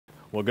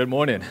Well, good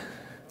morning.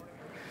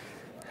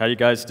 How you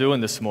guys doing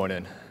this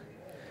morning?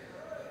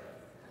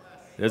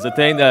 There's a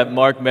thing that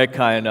Mark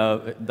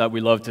Metkind that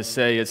we love to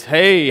say is,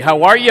 "Hey,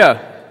 how are you?"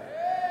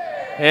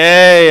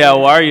 Hey,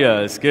 how are you?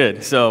 It's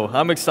good. So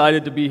I'm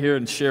excited to be here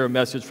and share a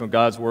message from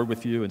God's Word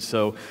with you. And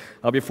so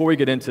before we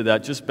get into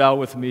that, just bow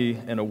with me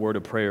in a word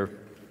of prayer.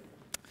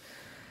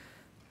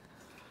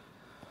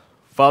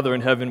 Father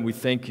in heaven, we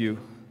thank you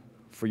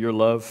for your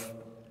love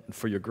and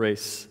for your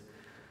grace.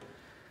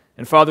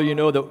 And Father, you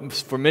know that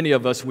for many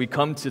of us, we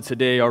come to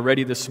today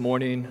already this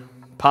morning,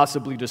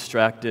 possibly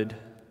distracted,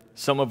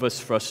 some of us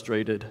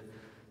frustrated,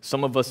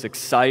 some of us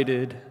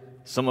excited,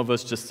 some of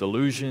us just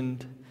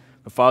illusioned.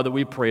 But Father,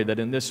 we pray that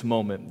in this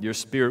moment, your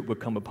Spirit would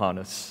come upon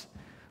us,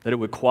 that it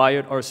would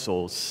quiet our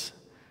souls,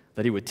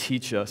 that he would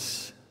teach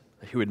us,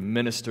 that he would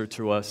minister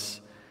to us,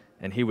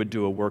 and he would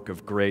do a work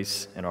of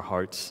grace in our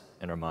hearts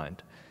and our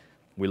mind.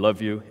 We love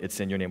you.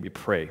 It's in your name we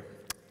pray.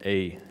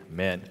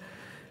 Amen.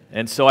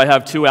 And so I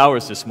have 2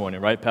 hours this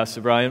morning, right, Pastor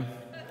Brian?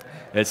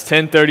 It's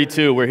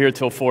 10:32. We're here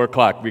till 4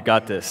 o'clock. We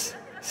got this.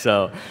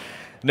 So,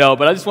 no,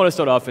 but I just want to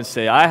start off and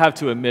say, I have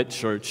to admit,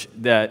 church,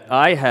 that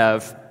I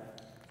have,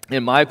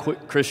 in my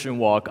Christian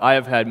walk, I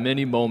have had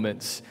many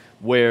moments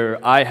where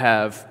I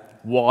have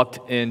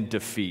walked in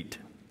defeat.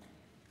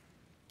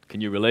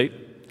 Can you relate?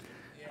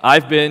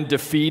 I've been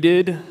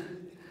defeated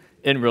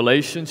in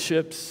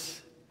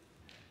relationships.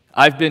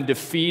 I've been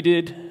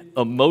defeated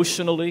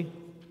emotionally.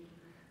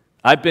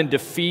 I've been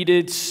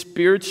defeated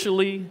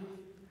spiritually.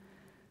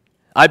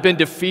 I've been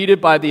defeated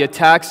by the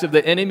attacks of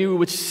the enemy,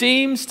 which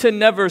seems to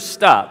never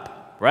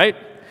stop, right?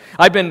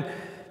 I've been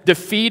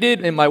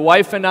defeated, and my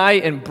wife and I,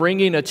 in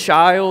bringing a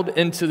child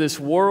into this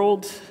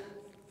world.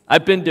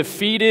 I've been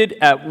defeated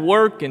at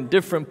work in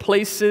different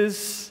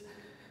places.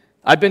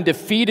 I've been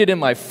defeated in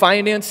my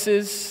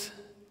finances.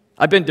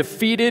 I've been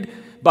defeated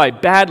by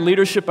bad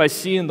leadership I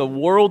see in the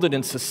world and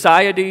in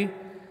society.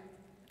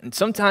 And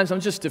sometimes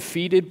I'm just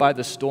defeated by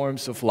the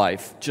storms of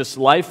life. Just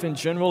life in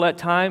general at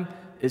times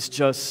is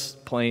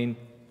just plain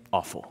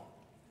awful.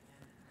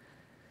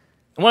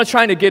 And what I'm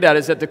trying to get at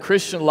is that the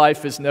Christian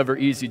life is never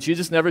easy.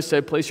 Jesus never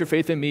said, place your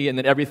faith in me and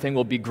then everything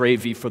will be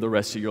gravy for the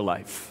rest of your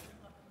life.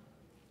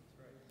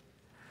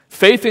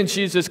 Faith in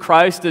Jesus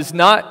Christ does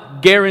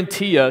not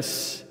guarantee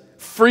us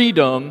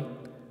freedom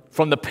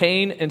from the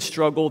pain and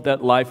struggle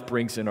that life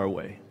brings in our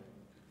way.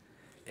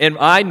 And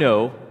I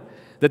know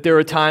that there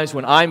are times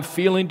when I'm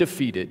feeling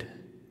defeated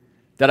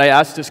that I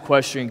ask this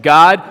question,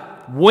 God,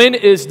 when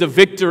is the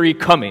victory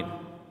coming?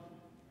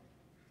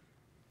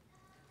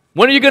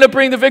 When are you going to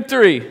bring the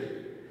victory?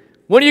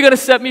 When are you going to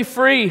set me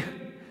free?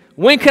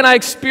 When can I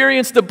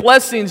experience the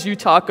blessings you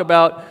talk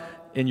about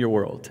in your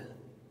world?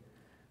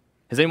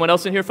 Has anyone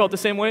else in here felt the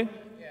same way?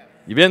 Yeah.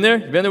 You been there?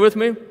 You been there with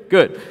me?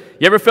 Good.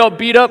 You ever felt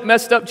beat up,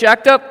 messed up,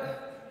 jacked up?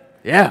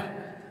 Yeah.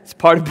 It's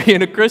part of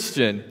being a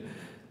Christian.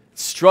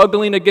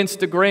 Struggling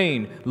against the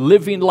grain,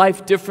 living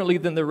life differently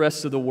than the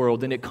rest of the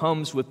world. And it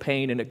comes with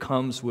pain and it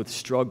comes with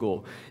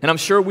struggle. And I'm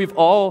sure we've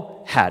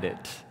all had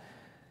it.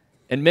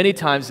 And many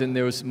times in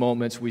those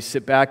moments, we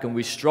sit back and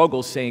we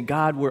struggle saying,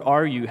 God, where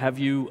are you? Have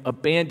you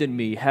abandoned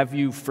me? Have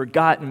you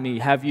forgotten me?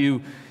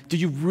 Do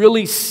you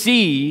really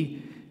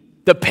see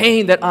the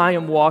pain that I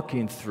am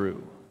walking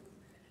through?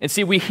 And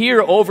see, we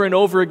hear over and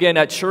over again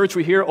at church,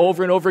 we hear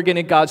over and over again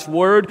in God's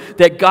Word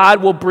that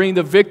God will bring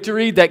the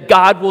victory, that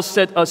God will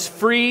set us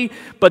free.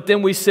 But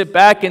then we sit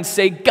back and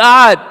say,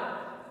 God,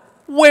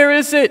 where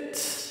is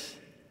it?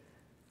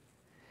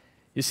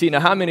 You see,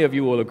 now how many of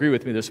you will agree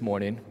with me this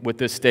morning with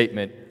this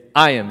statement?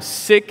 I am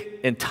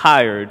sick and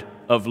tired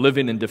of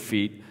living in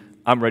defeat.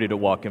 I'm ready to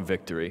walk in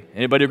victory.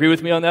 Anybody agree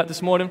with me on that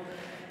this morning?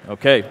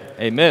 Okay,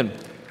 amen.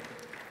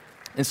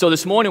 And so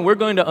this morning, we're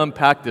going to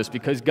unpack this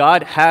because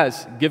God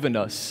has given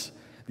us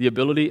the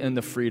ability and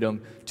the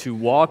freedom to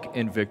walk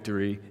in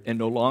victory and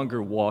no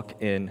longer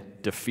walk in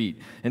defeat.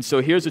 And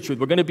so here's the truth.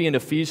 We're going to be in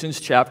Ephesians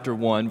chapter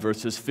 1,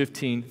 verses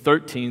 13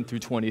 through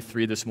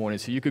 23 this morning.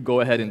 So you could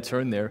go ahead and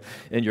turn there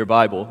in your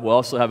Bible. We'll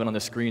also have it on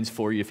the screens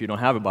for you if you don't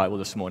have a Bible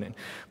this morning.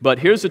 But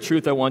here's the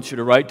truth I want you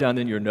to write down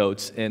in your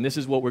notes, and this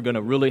is what we're going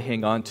to really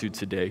hang on to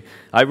today.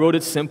 I wrote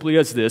it simply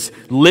as this: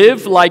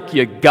 live like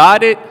you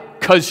got it,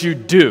 'cause you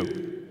do.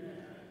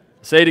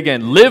 Say it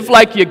again. Live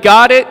like you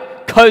got it,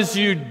 'cause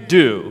you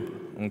do.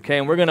 Okay,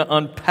 and we're going to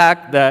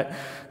unpack that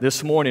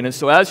this morning. And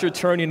so as you're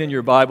turning in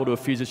your Bible to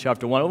Ephesians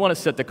chapter 1, I want to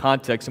set the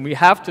context. And we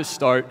have to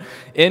start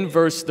in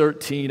verse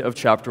 13 of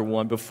chapter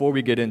 1 before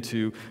we get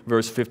into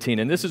verse 15.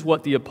 And this is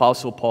what the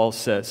Apostle Paul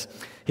says.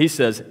 He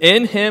says,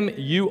 in him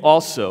you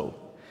also,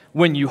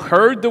 when you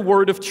heard the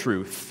word of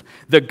truth,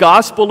 the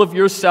gospel of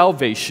your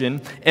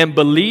salvation, and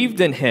believed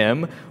in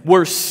him,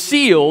 were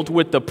sealed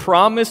with the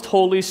promised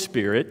Holy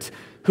Spirit,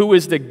 who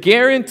is the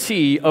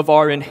guarantee of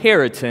our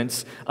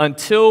inheritance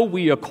until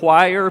we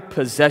acquire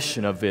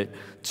possession of it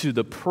to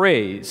the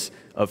praise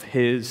of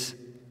his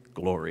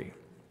glory.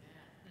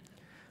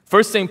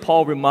 First thing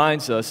Paul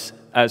reminds us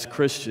as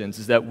Christians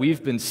is that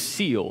we've been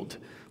sealed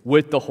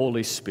with the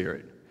Holy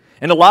Spirit.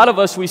 And a lot of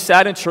us, we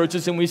sat in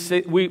churches and we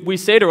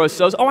say to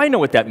ourselves, oh, I know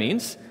what that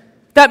means.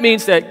 That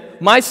means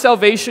that my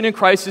salvation in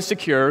Christ is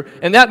secure,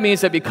 and that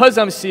means that because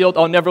I'm sealed,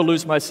 I'll never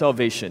lose my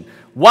salvation.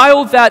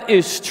 While that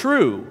is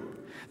true,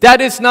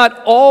 that is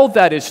not all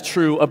that is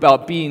true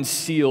about being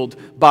sealed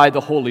by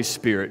the Holy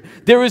Spirit.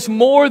 There is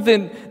more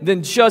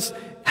than just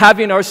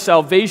having our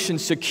salvation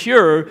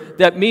secure.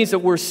 That means that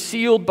we're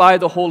sealed by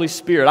the Holy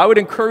Spirit. I would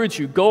encourage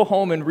you, go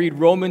home and read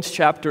Romans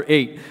chapter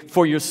 8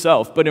 for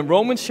yourself. But in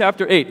Romans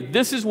chapter 8,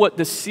 this is what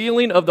the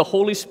sealing of the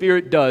Holy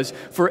Spirit does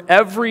for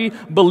every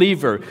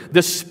believer.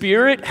 The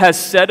Spirit has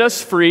set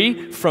us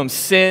free from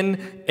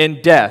sin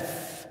and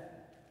death.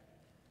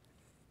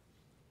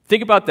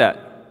 Think about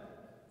that.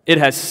 It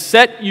has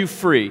set you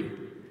free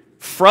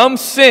from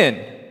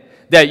sin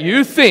that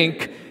you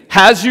think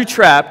has you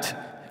trapped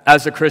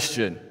as a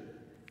Christian.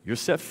 You're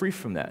set free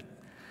from that.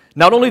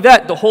 Not only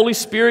that, the Holy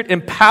Spirit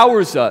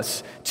empowers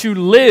us to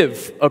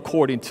live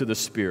according to the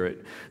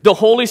Spirit. The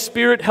Holy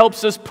Spirit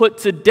helps us put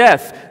to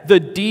death the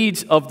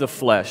deeds of the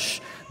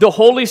flesh. The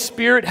Holy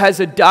Spirit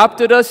has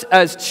adopted us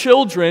as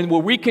children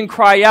where we can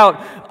cry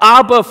out,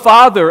 Abba,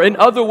 Father. In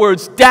other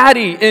words,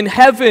 Daddy in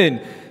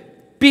heaven.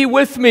 Be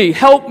with me,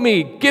 help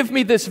me, give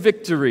me this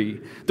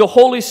victory. The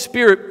Holy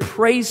Spirit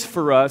prays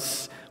for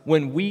us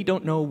when we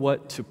don't know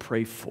what to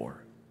pray for.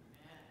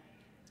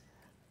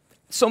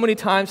 So many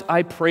times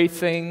I pray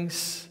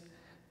things,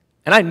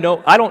 and I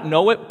don't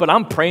know it, but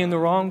I'm praying the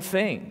wrong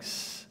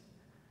things.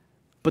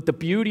 But the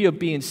beauty of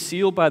being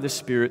sealed by the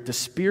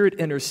Spirit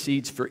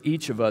intercedes for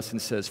each of us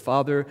and says,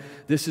 Father,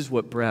 this is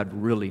what Brad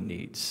really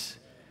needs.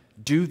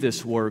 Do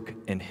this work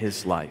in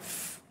his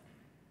life.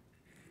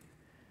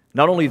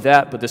 Not only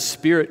that, but the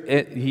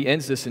Spirit, he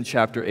ends this in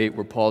chapter 8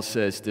 where Paul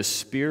says, the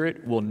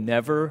Spirit will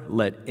never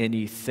let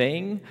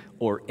anything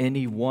or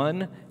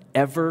anyone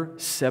ever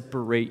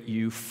separate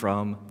you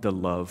from the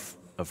love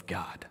of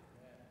God.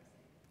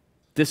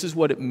 This is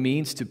what it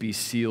means to be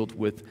sealed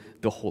with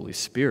the Holy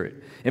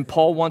Spirit. And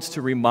Paul wants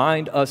to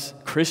remind us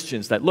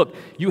Christians that, look,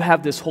 you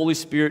have this Holy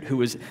Spirit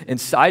who is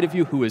inside of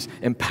you, who is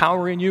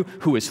empowering you,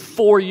 who is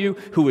for you,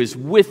 who is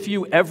with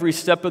you every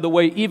step of the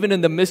way. Even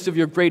in the midst of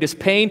your greatest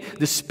pain,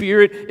 the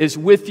Spirit is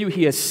with you.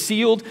 He has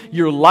sealed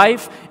your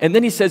life. And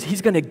then he says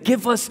he's going to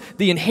give us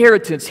the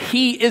inheritance.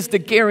 He is the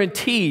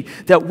guarantee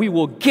that we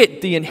will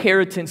get the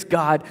inheritance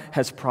God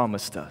has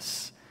promised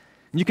us.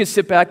 And you can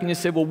sit back and you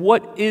say, well,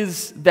 what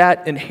is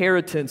that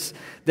inheritance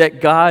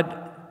that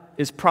God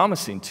is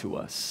promising to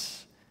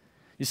us?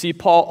 You see,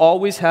 Paul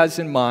always has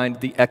in mind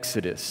the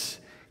Exodus.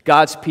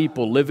 God's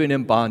people living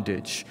in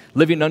bondage,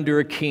 living under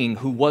a king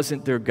who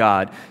wasn't their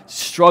God,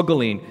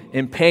 struggling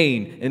in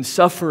pain and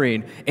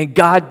suffering, and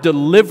God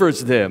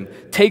delivers them,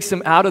 takes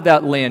them out of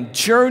that land,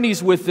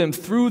 journeys with them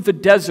through the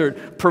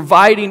desert,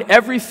 providing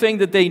everything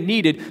that they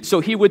needed so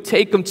he would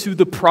take them to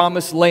the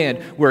promised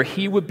land where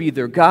he would be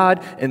their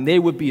God and they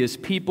would be his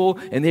people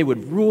and they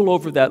would rule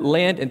over that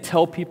land and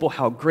tell people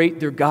how great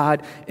their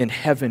God in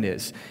heaven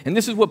is. And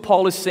this is what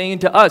Paul is saying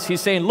to us.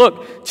 He's saying,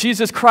 look,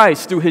 Jesus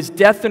Christ, through his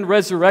death and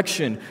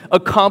resurrection,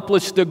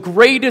 accomplished the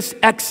greatest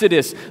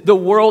exodus the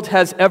world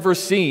has ever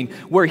seen,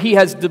 where he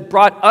has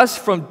brought us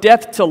from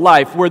death to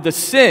life, where the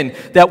sin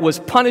that was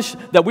punished,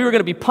 that we were going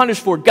to be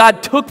punished for,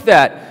 God took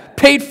that,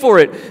 paid for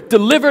it,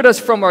 delivered us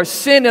from our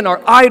sin and our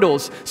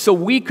idols so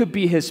we could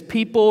be his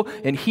people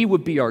and he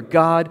would be our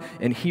God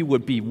and he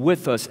would be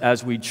with us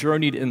as we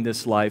journeyed in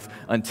this life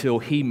until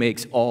he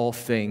makes all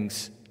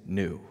things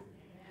new.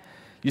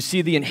 You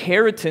see, the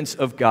inheritance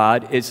of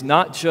God is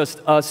not just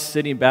us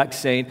sitting back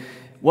saying,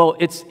 well,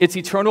 it's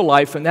eternal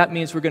life, and that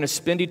means we're going to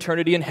spend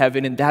eternity in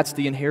heaven, and that's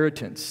the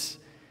inheritance.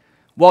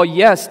 While,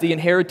 yes, the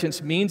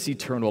inheritance means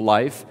eternal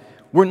life,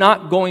 we're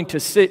not going to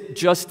sit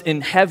just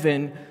in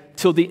heaven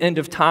till the end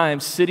of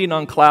time, sitting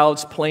on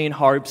clouds, playing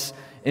harps,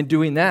 and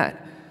doing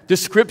that. The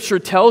Scripture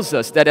tells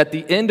us that at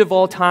the end of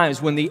all times,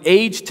 when the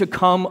age to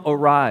come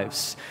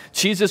arrives,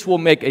 Jesus will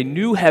make a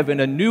new heaven,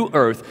 a new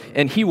earth,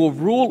 and he will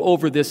rule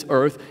over this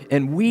earth,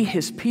 and we,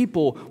 his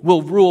people,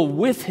 will rule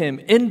with him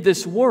in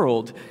this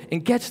world.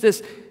 And catch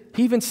this,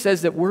 he even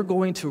says that we're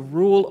going to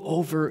rule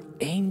over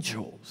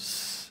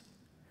angels.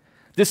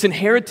 This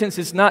inheritance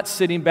is not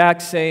sitting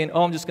back saying,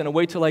 oh, I'm just going to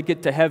wait till I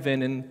get to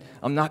heaven and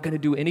I'm not going to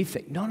do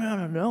anything.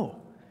 No.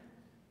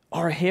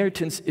 Our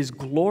inheritance is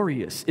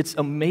glorious, it's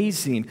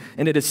amazing,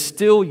 and it is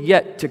still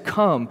yet to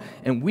come,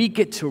 and we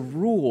get to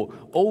rule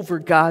over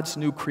God's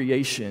new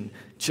creation,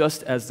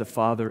 just as the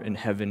Father in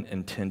heaven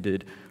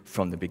intended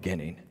from the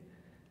beginning.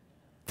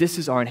 This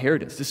is our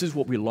inheritance. This is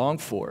what we long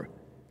for.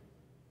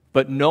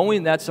 But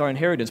knowing that's our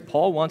inheritance,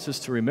 Paul wants us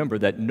to remember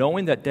that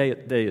knowing that day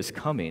is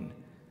coming,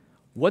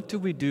 what do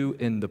we do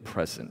in the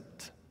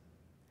present?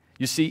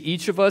 You see,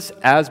 each of us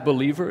as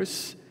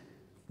believers,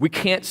 we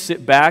can't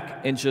sit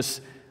back and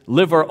just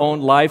live our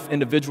own life,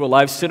 individual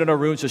lives, sit in our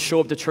rooms, just show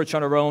up to church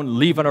on our own,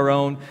 leave on our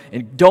own,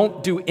 and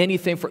don't do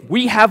anything for.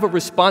 We have a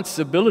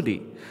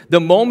responsibility. The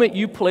moment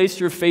you place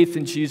your faith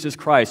in Jesus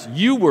Christ,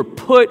 you were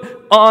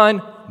put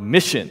on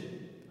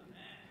mission.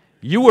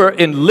 You were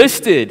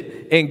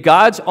enlisted in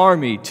God's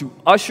army to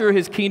usher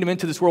his kingdom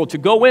into this world, to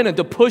go in and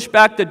to push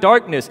back the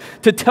darkness,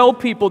 to tell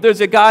people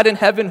there's a God in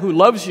heaven who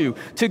loves you,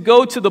 to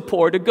go to the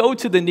poor, to go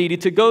to the needy,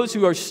 to those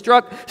who are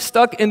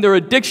stuck in their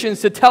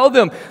addictions, to tell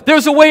them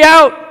there's a way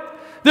out,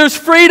 there's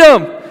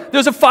freedom,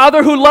 there's a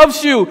Father who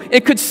loves you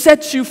and could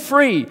set you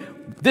free.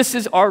 This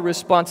is our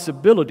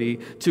responsibility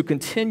to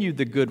continue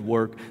the good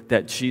work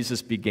that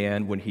Jesus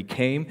began when he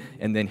came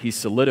and then he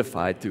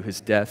solidified through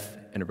his death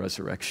and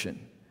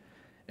resurrection.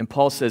 And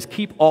Paul says,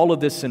 keep all of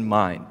this in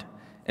mind.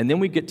 And then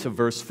we get to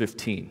verse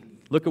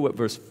 15. Look at what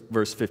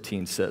verse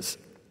 15 says.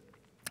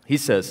 He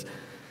says,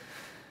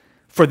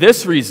 for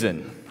this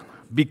reason,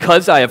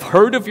 because I have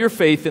heard of your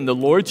faith in the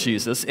Lord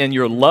Jesus and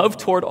your love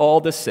toward all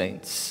the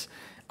saints,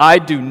 I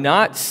do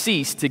not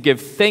cease to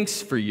give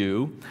thanks for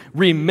you,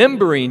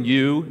 remembering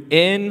you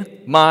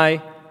in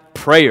my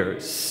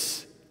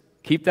prayers.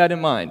 Keep that in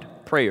mind,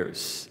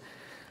 prayers.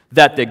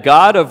 That the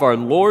God of our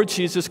Lord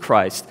Jesus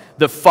Christ,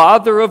 the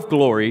Father of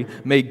glory,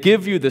 may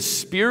give you the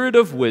spirit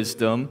of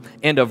wisdom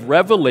and of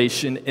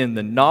revelation in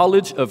the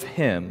knowledge of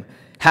him,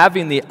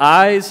 having the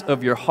eyes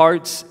of your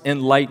hearts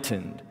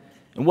enlightened.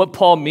 And what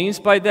Paul means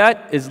by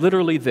that is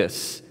literally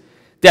this,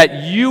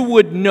 that you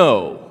would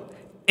know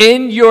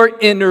in your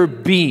inner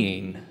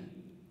being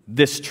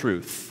this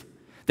truth.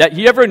 That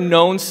you ever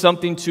known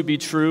something to be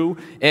true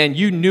and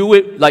you knew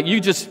it, like you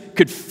just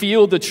could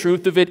feel the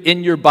truth of it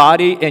in your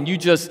body and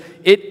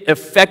it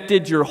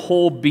affected your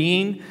whole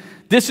being?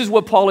 This is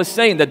what Paul is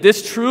saying, that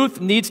this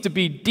truth needs to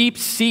be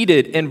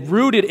deep-seated and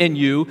rooted in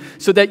you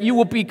so that you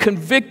will be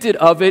convicted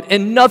of it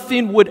and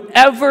nothing would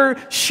ever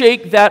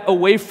shake that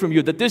away from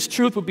you. That this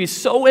truth would be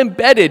so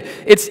embedded,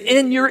 it's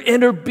in your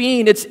inner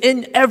being, it's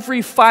in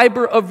every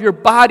fiber of your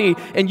body,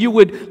 and you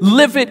would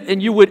live it and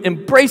you would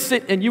embrace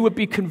it and you would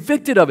be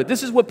convicted of it.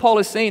 This is what Paul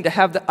is saying, to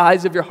have the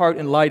eyes of your heart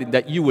enlightened,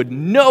 that you would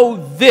know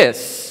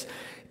this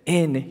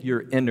in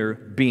your inner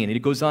being. And he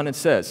goes on and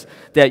says,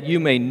 that you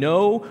may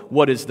know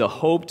what is the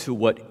hope to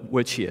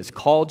which he has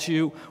called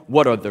you,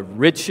 what are the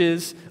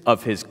riches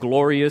of his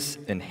glorious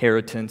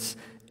inheritance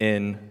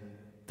in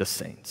the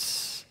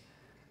saints.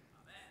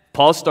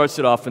 Paul starts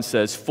it off and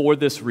says, for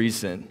this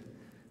reason.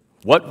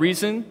 What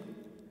reason?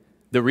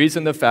 The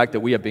reason, the fact that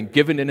we have been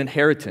given an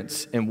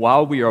inheritance, and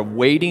while we are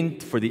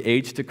waiting for the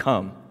age to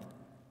come,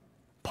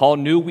 Paul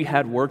knew we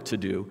had work to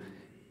do.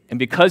 And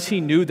because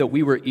he knew that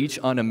we were each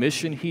on a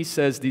mission, he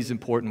says these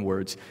important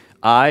words,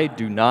 I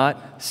do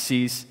not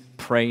cease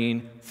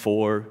praying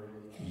for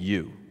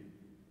you.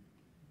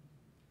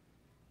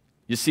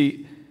 You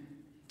see,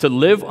 to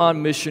live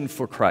on mission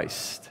for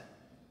Christ,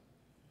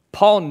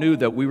 Paul knew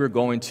that we were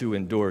going to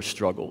endure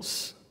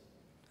struggles.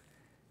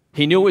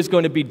 He knew it was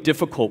going to be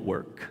difficult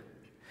work.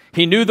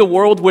 He knew the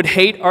world would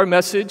hate our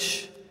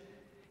message.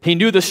 He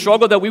knew the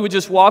struggle that we would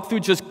just walk through,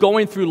 just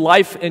going through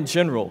life in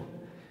general.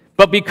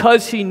 But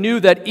because he knew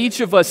that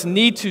each of us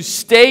need to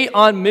stay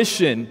on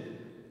mission,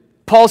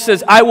 Paul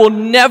says, I will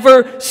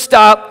never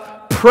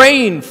stop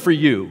praying for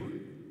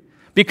you.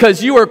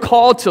 Because you are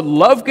called to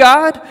love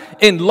God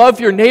and love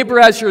your neighbor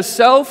as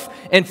yourself.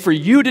 And for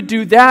you to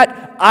do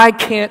that, I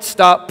can't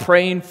stop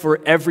praying for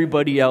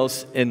everybody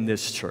else in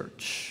this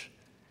church.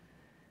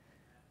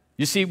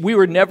 You see, we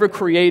were never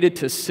created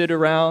to sit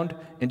around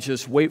and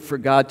just wait for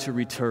God to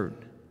return.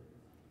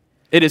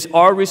 It is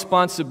our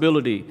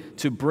responsibility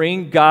to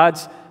bring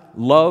God's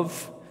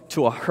love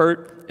to a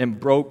hurt and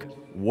broke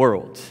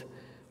world.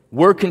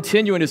 We're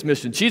continuing his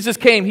mission. Jesus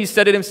came, he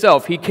said it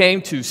himself. He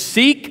came to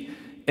seek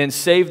and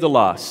save the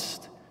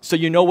lost. So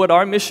you know what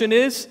our mission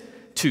is?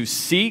 To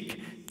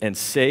seek and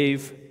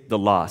save the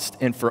lost.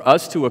 And for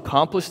us to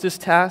accomplish this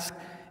task,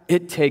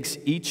 it takes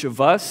each of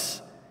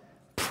us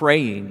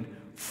praying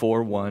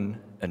for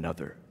one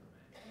another.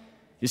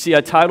 You see,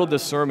 I titled the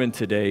sermon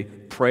today,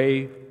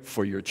 Pray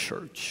for Your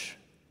Church.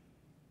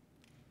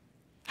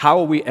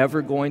 How are we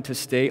ever going to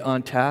stay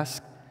on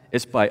task?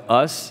 It's by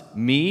us,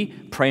 me,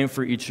 praying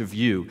for each of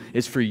you.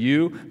 It's for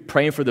you,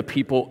 praying for the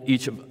people,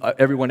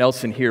 everyone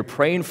else in here,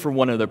 praying for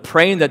one another,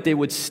 praying that they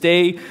would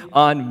stay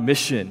on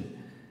mission.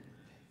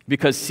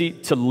 Because, see,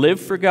 to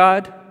live for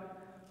God,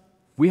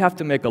 we have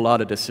to make a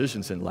lot of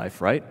decisions in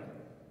life, right?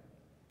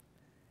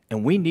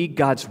 And we need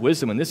God's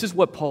wisdom. And this is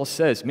what Paul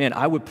says. Man,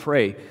 I would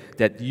pray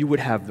that you would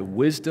have the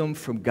wisdom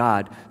from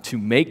God to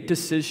make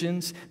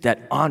decisions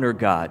that honor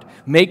God.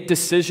 Make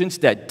decisions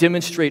that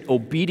demonstrate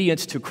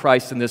obedience to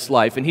Christ in this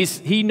life. And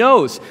he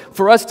knows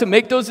for us to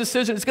make those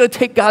decisions, it's going to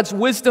take God's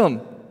wisdom.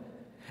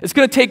 It's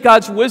going to take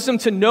God's wisdom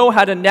to know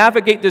how to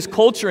navigate this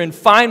culture and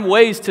find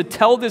ways to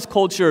tell this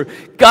culture,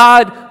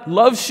 God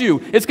loves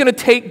you. It's going to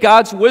take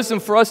God's wisdom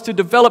for us to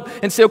develop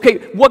and say, okay,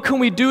 what can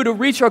we do to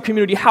reach our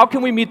community? How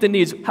can we meet the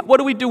needs? What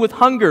do we do with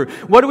hunger?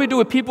 What do we do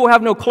with people who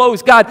have no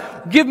clothes? God,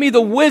 give me the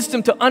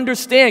wisdom to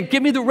understand.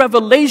 Give me the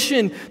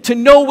revelation to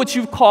know what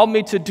you've called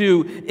me to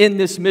do in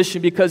this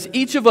mission, because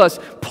each of us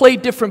play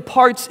different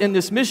parts in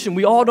this mission.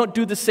 We all don't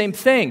do the same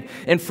thing.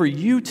 And for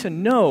you to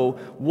know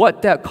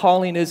what that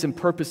calling is and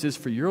purpose is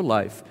for your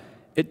life,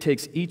 it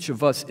takes each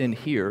of us in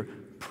here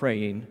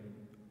praying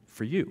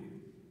for you.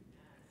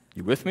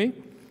 You with me?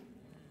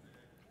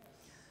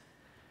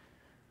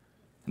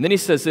 And then he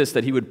says this,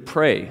 that he would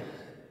pray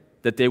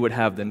that they would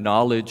have the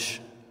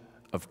knowledge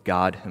of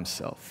God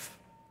himself.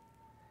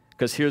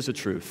 Because here's the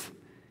truth.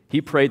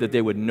 He prayed that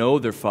they would know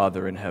their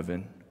Father in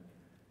heaven,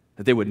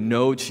 that they would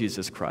know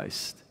Jesus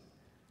Christ.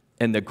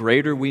 And the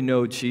greater we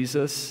know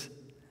Jesus,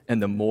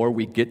 and the more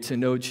we get to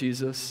know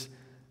Jesus,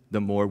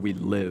 the more we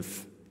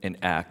live and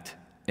act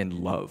and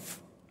love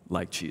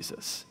like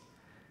Jesus.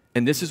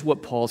 And this is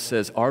what Paul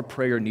says our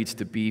prayer needs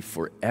to be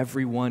for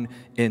everyone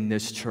in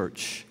this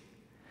church.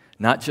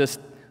 Not just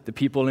the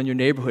people in your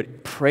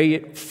neighborhood. Pray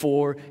it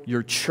for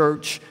your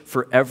church,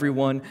 for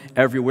everyone,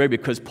 everywhere.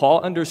 Because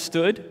Paul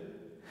understood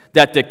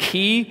that the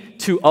key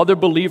to other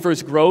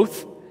believers'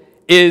 growth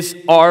is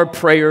our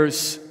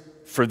prayers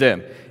for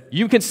them.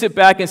 You can sit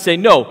back and say,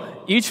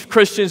 no, each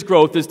Christian's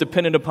growth is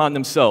dependent upon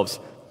themselves.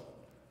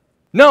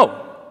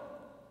 No.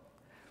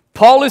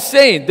 Paul is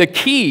saying the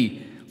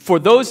key for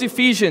those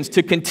Ephesians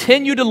to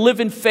continue to live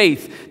in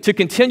faith, to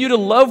continue to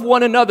love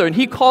one another. And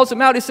he calls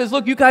them out. He says,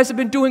 look, you guys have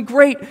been doing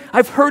great.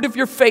 I've heard of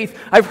your faith.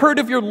 I've heard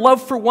of your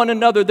love for one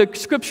another. The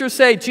scriptures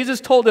say,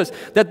 Jesus told us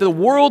that the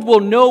world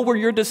will know we're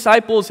your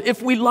disciples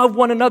if we love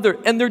one another.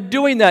 And they're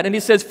doing that. And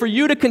he says, for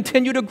you to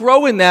continue to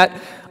grow in that,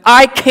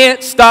 I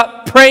can't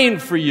stop praying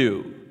for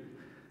you.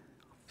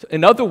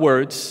 In other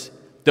words,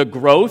 the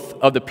growth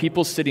of the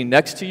people sitting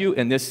next to you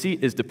in this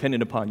seat is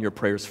dependent upon your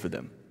prayers for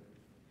them.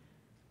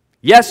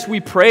 Yes, we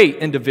pray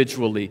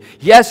individually.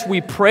 Yes, we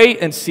pray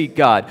and seek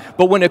God.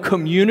 But when a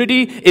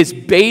community is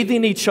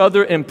bathing each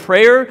other in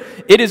prayer,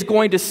 it is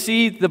going to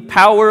see the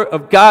power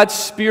of God's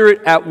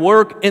Spirit at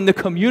work in the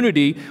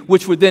community,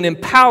 which would then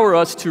empower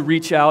us to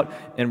reach out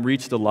and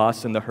reach the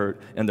lost and the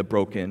hurt and the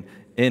broken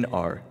in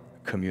our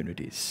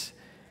communities.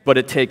 But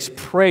it takes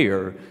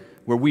prayer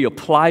where we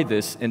apply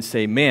this and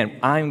say, man,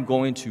 I'm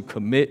going to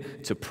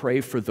commit to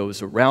pray for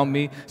those around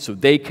me so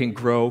they can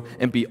grow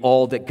and be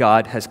all that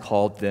God has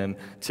called them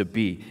to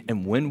be.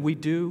 And when we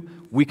do,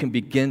 we can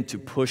begin to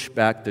push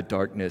back the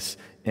darkness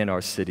in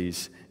our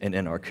cities and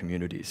in our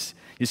communities.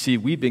 You see,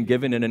 we've been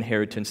given an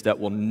inheritance that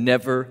will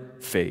never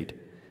fade.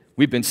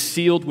 We've been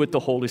sealed with the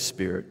Holy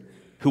Spirit,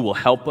 who will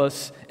help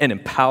us and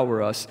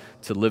empower us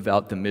to live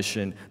out the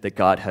mission that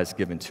God has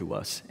given to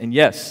us. And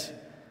yes,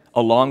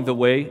 along the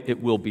way,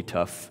 it will be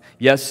tough.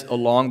 Yes,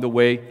 along the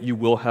way, you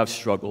will have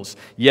struggles.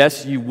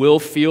 Yes, you will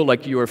feel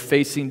like you are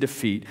facing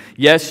defeat.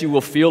 Yes, you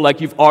will feel like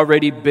you've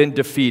already been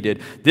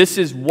defeated. This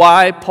is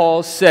why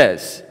Paul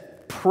says,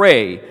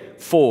 pray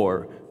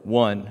for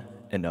one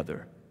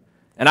another.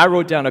 And I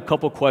wrote down a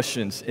couple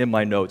questions in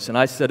my notes, and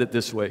I said it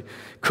this way.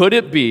 Could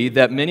it be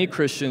that many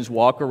Christians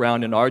walk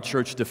around in our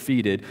church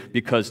defeated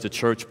because the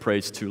church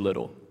prays too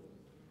little?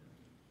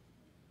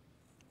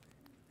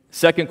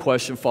 Second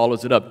question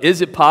follows it up.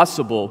 Is it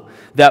possible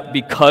that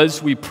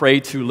because we pray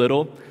too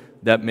little,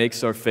 that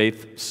makes our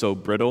faith so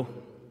brittle?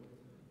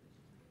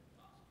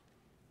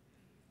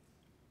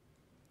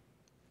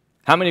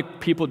 How many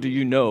people do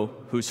you know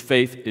whose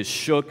faith is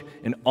shook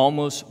and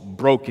almost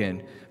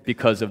broken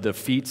because of the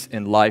defeats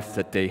in life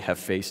that they have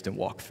faced and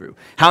walked through?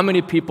 How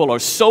many people are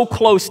so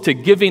close to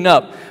giving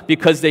up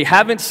because they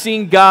haven't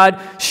seen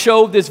God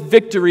show this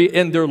victory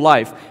in their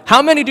life?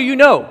 How many do you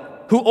know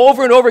who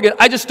over and over again,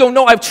 I just don't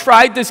know, I've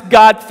tried this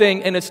God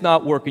thing and it's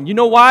not working? You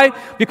know why?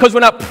 Because we're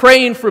not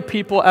praying for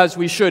people as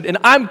we should. And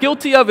I'm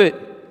guilty of it.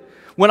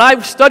 When I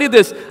studied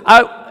this,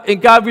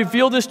 and God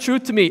revealed this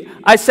truth to me,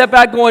 I sat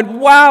back going,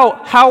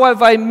 wow, how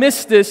have I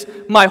missed this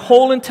my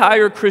whole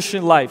entire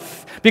Christian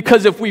life?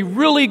 Because if we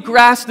really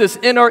grasp this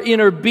in our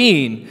inner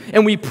being,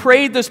 and we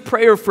prayed this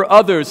prayer for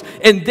others,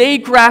 and they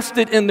grasped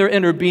it in their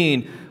inner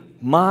being,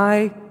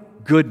 my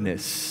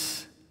goodness,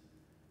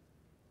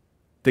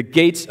 the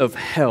gates of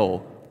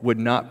hell would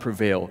not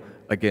prevail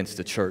against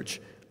the church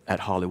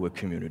at Hollywood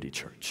Community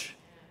Church.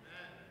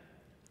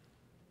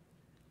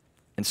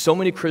 And so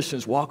many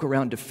Christians walk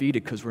around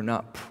defeated because we're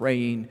not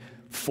praying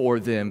for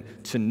them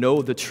to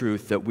know the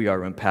truth that we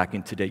are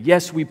unpacking today.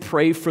 Yes, we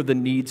pray for the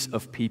needs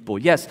of people.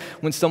 Yes,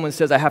 when someone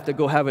says, I have to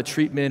go have a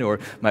treatment, or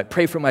I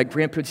pray for my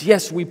grandparents,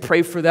 yes, we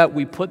pray for that.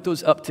 We put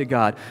those up to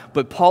God.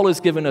 But Paul has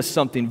given us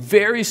something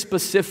very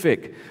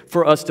specific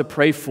for us to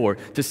pray for,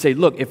 to say,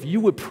 look, if you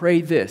would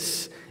pray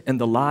this in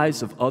the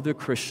lives of other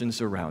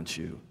Christians around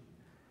you,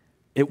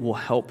 it will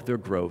help their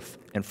growth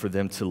and for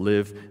them to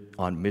live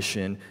on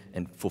mission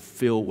and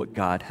fulfill what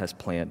God has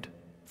planned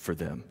for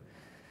them.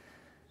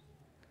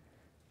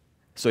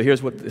 So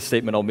here's what the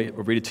statement, I'll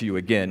read it to you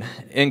again.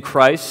 In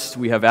Christ,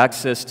 we have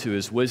access to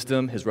His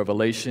wisdom, His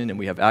revelation, and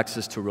we have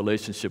access to a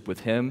relationship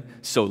with Him.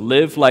 So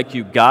live like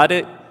you got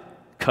it,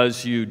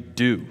 because you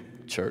do,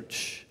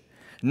 church.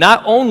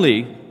 Not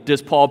only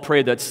does Paul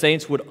pray that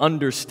saints would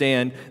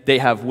understand they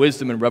have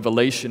wisdom and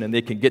revelation and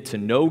they can get to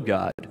know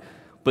God,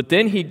 but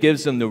then he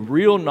gives them the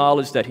real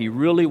knowledge that he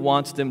really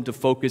wants them to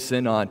focus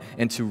in on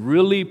and to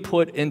really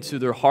put into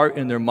their heart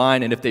and their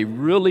mind. And if they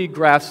really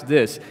grasp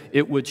this,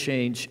 it would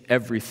change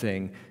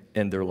everything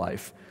in their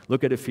life.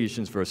 Look at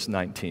Ephesians verse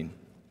 19.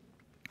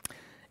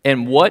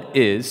 And what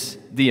is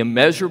the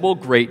immeasurable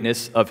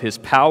greatness of his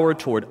power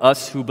toward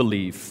us who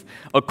believe,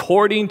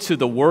 according to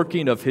the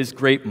working of his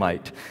great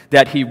might,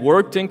 that he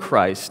worked in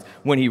Christ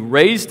when he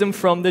raised him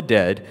from the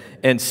dead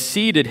and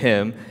seated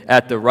him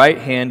at the right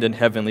hand in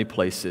heavenly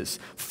places,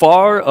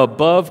 far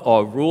above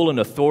all rule and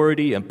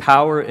authority and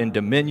power and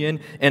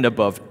dominion, and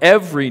above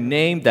every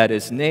name that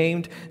is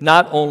named,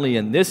 not only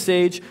in this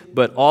age,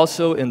 but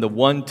also in the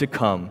one to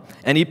come.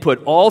 And he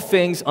put all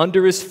things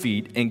under his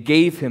feet and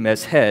gave him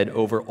as head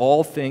over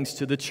all things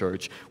to the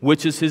church,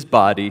 which is his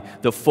body,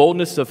 the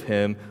fullness of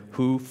him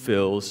who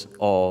fills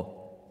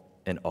all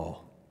in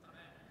all.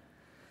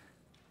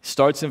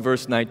 Starts in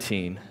verse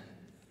 19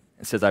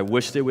 and says, I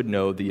wish they would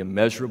know the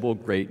immeasurable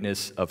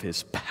greatness of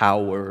his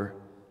power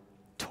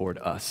toward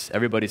us.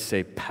 Everybody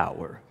say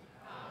power.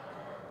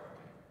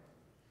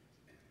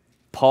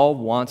 Paul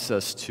wants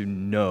us to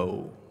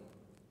know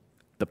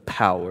the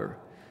power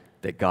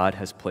that God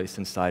has placed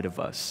inside of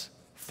us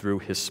through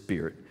his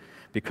Spirit.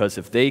 Because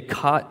if they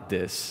caught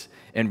this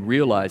and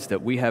realized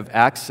that we have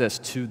access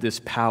to this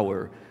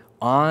power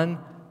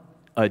on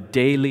a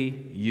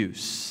daily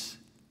use,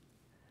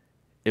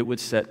 it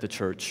would set the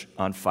church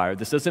on fire.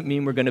 This doesn't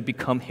mean we're going to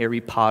become Harry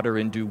Potter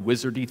and do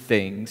wizardy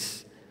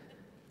things,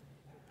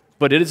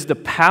 but it is the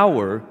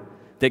power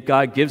that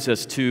God gives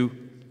us to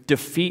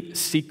defeat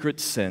secret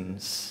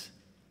sins.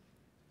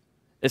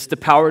 It's the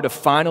power to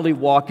finally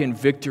walk in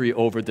victory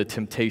over the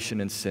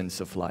temptation and sins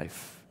of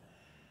life.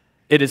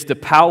 It is the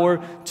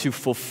power to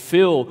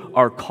fulfill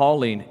our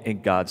calling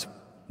in God's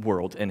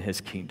world and his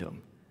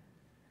kingdom.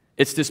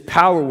 It's this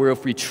power where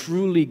if we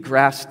truly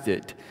grasped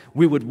it,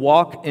 we would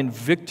walk in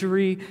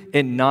victory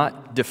and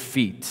not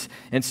defeat.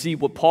 And see,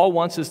 what Paul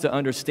wants us to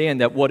understand,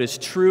 that what is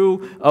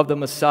true of the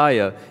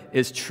Messiah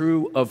is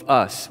true of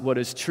us. What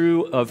is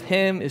true of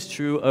him is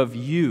true of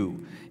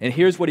you. And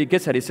here's what he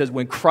gets at. He says,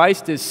 when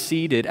Christ is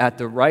seated at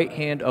the right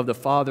hand of the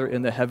Father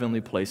in the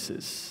heavenly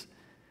places.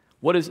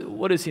 What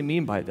does he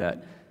mean by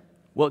that?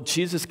 Well,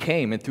 Jesus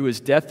came, and through his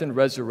death and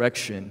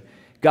resurrection,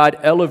 God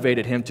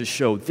elevated him to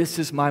show, this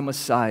is my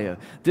Messiah,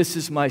 this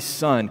is my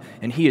Son,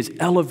 and he is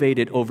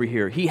elevated over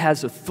here. He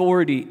has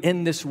authority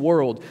in this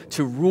world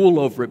to rule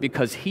over it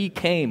because he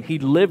came. He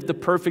lived the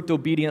perfect,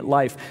 obedient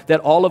life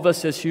that all of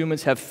us as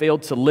humans have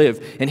failed to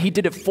live, and he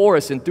did it for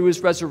us, and through his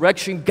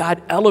resurrection,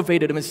 God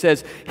elevated him and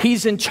says,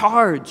 he's in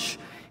charge.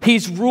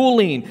 He's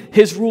ruling.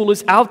 His rule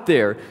is out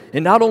there.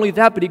 And not only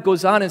that, but he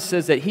goes on and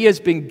says that he has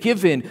been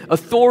given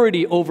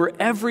authority over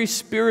every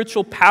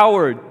spiritual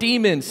power,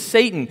 demons,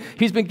 Satan.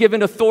 He's been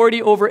given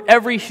authority over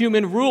every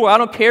human ruler. I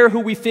don't care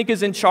who we think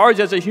is in charge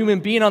as a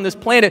human being on this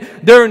planet.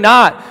 They're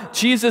not.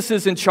 Jesus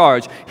is in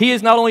charge. He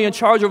is not only in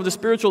charge over the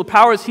spiritual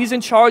powers, he's in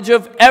charge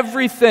of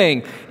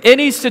everything.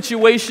 Any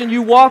situation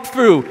you walk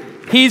through,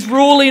 he's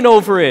ruling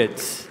over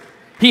it.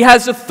 He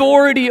has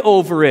authority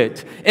over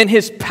it, and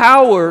his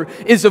power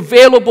is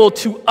available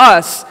to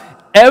us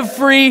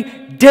every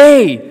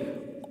day,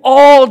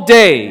 all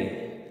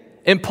day.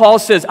 And Paul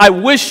says, I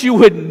wish you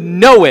would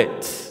know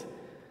it.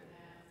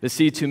 But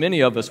see, too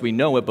many of us, we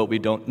know it, but we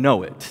don't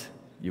know it.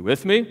 You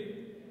with me?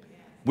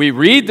 We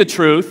read the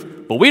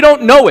truth, but we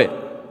don't know it.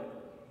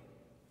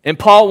 And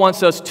Paul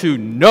wants us to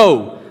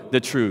know the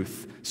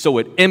truth, so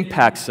it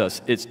impacts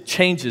us, it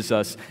changes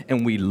us,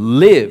 and we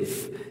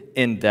live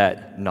in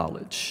that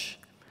knowledge.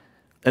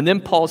 And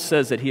then Paul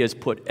says that he has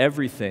put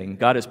everything,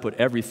 God has put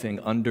everything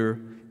under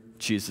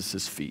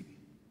Jesus' feet.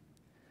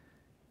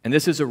 And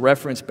this is a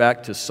reference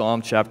back to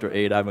Psalm chapter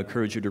 8. I would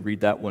encourage you to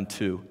read that one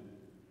too.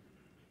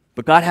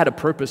 But God had a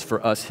purpose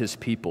for us, his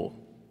people.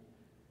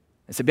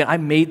 And said, man, I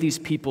made these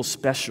people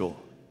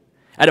special.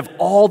 Out of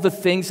all the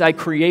things I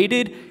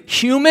created,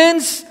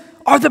 humans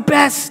are the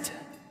best.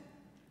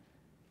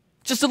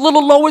 Just a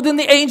little lower than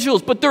the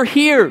angels, but they're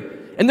here.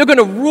 And they're going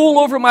to rule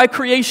over my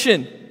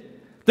creation.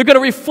 They're going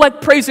to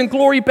reflect praise and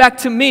glory back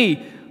to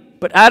me.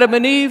 But Adam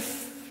and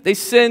Eve, they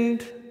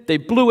sinned, they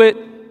blew it,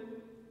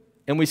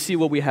 and we see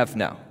what we have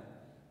now.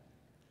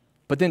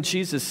 But then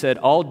Jesus said,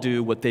 I'll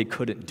do what they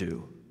couldn't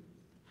do.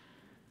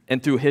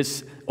 And through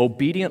his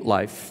obedient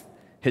life,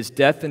 his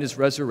death and his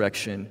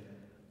resurrection,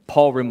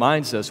 Paul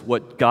reminds us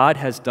what God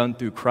has done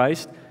through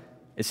Christ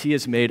is he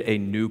has made a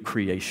new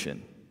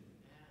creation.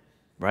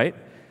 Right?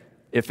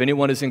 If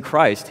anyone is in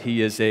Christ,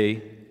 he is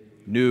a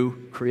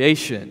new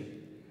creation.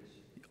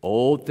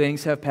 Old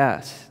things have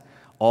passed.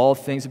 All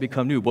things have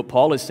become new. What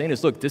Paul is saying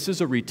is, look, this is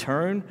a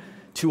return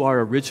to our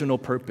original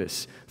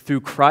purpose.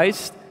 Through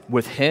Christ,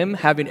 with him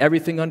having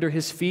everything under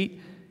his feet,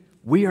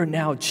 we are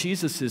now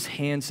Jesus'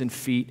 hands and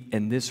feet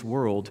in this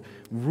world,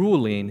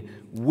 ruling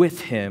with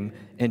him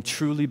and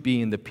truly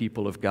being the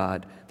people of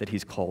God that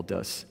he's called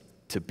us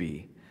to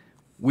be.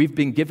 We've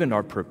been given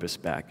our purpose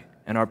back,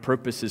 and our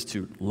purpose is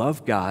to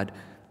love God,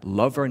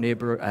 love our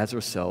neighbor as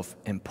ourselves,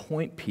 and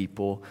point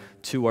people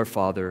to our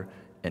Father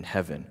in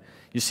heaven.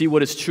 You see,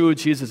 what is true of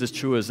Jesus is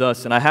true as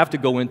us. And I have to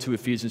go into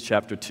Ephesians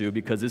chapter 2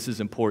 because this is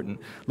important.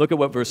 Look at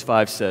what verse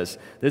 5 says.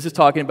 This is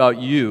talking about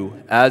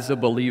you as a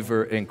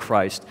believer in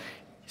Christ.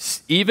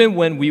 Even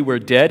when we were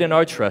dead in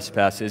our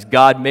trespasses,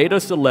 God made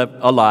us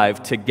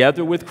alive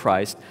together with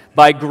Christ.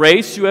 By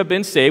grace you have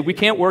been saved. We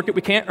can't work it,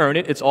 we can't earn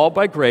it. It's all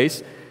by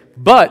grace.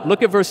 But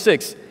look at verse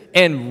 6.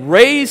 And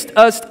raised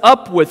us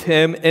up with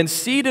him and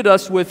seated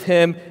us with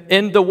him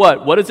in the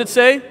what? What does it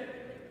say?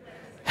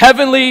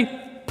 Heavenly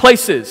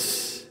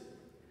places.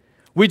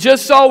 We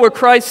just saw where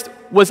Christ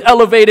was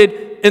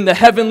elevated in the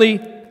heavenly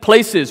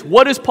places.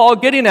 What is Paul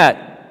getting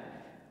at?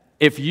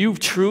 If you've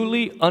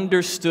truly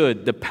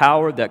understood the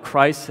power that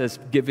Christ has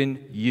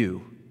given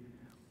you,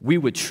 we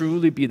would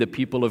truly be the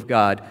people of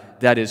God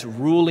that is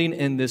ruling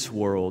in this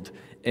world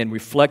and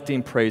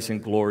reflecting praise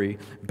and glory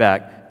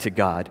back to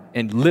God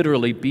and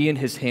literally being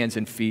his hands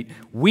and feet.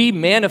 We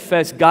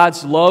manifest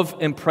God's love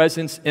and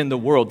presence in the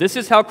world. This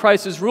is how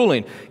Christ is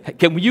ruling.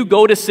 Can you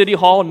go to City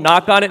Hall,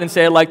 knock on it, and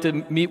say, I'd like to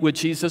meet with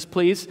Jesus,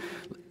 please?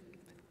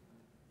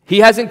 He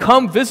hasn't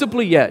come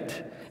visibly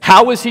yet.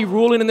 How is he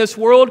ruling in this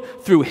world?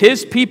 Through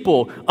his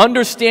people,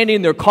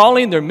 understanding their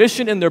calling, their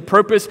mission, and their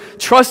purpose,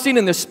 trusting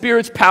in the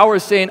Spirit's power,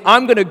 saying,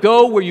 I'm going to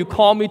go where you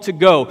call me to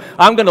go.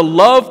 I'm going to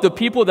love the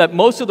people that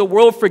most of the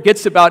world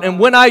forgets about. And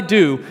when I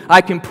do, I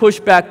can push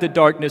back the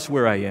darkness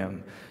where I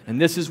am. And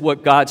this is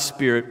what God's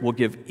Spirit will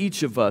give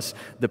each of us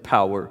the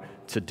power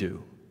to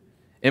do.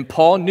 And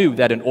Paul knew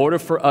that in order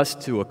for us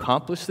to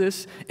accomplish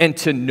this and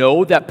to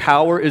know that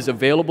power is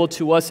available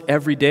to us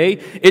every day,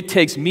 it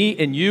takes me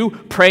and you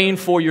praying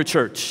for your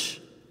church.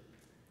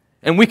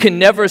 And we can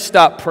never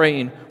stop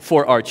praying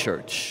for our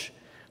church.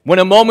 When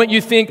a moment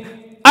you think,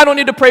 I don't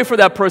need to pray for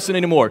that person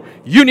anymore,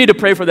 you need to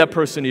pray for that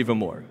person even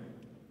more.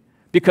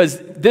 Because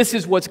this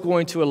is what's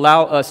going to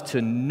allow us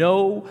to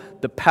know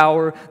the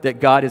power that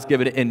God has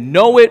given it and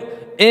know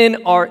it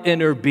in our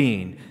inner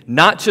being.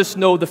 Not just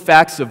know the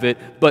facts of it,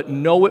 but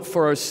know it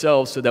for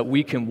ourselves so that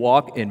we can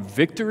walk in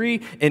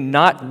victory and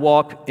not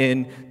walk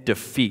in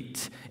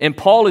defeat. And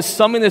Paul is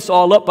summing this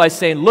all up by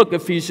saying, look,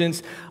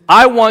 Ephesians,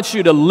 I want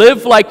you to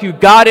live like you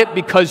got it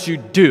because you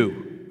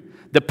do.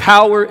 The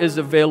power is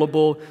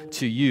available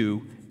to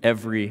you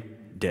every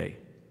day.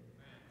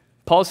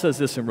 Paul says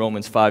this in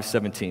Romans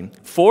 5:17.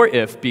 For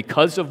if,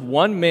 because of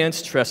one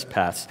man's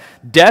trespass,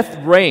 death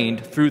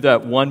reigned through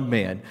that one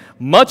man,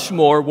 much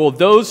more will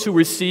those who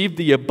receive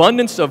the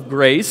abundance of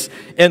grace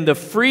and the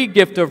free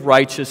gift of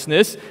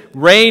righteousness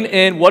reign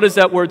in, what does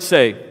that word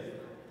say?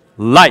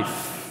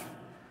 Life,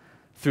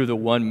 through the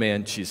one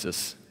man,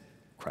 Jesus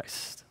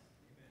Christ.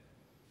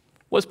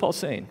 What's Paul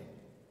saying?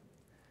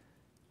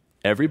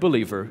 Every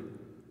believer,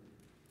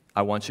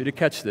 I want you to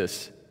catch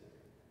this,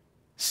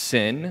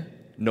 sin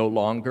no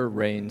longer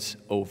reigns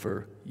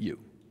over you.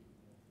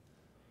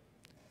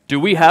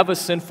 Do we have a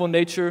sinful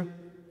nature?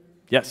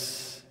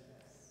 Yes.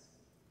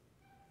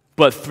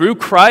 But through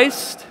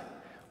Christ,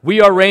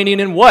 we are reigning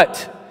in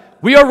what?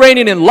 We are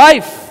reigning in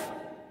life.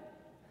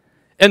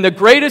 And the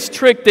greatest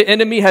trick the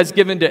enemy has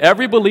given to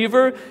every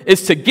believer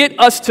is to get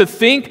us to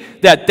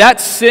think that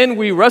that sin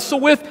we wrestle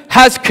with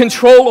has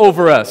control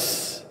over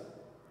us.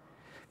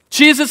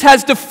 Jesus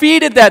has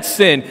defeated that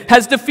sin,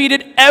 has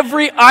defeated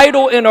every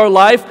idol in our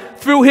life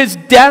through his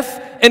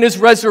death and his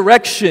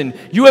resurrection.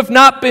 You have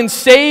not been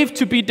saved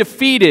to be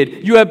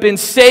defeated. You have been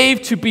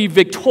saved to be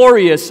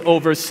victorious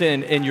over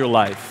sin in your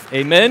life.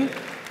 Amen?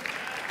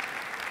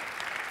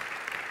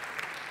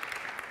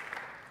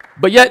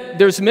 But yet,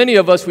 there's many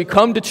of us, we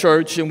come to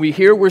church and we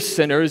hear we're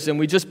sinners and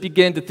we just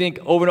begin to think,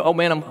 oh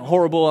man, I'm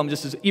horrible, I'm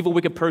just an evil,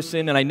 wicked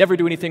person and I never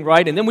do anything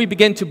right. And then we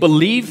begin to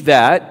believe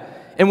that.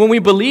 And when we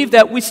believe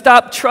that, we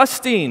stop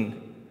trusting.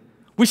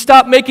 We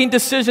stop making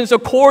decisions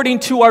according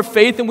to our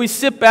faith and we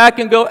sit back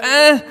and go,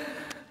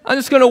 I'm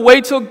just going to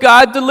wait till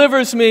God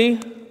delivers me.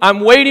 I'm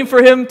waiting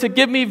for him to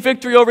give me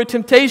victory over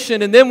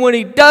temptation. And then when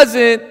he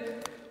doesn't,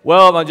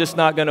 well, I'm just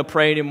not going to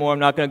pray anymore. I'm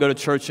not going to go to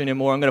church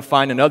anymore. I'm going to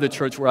find another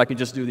church where I can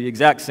just do the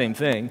exact same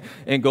thing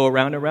and go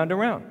around and around and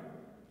around.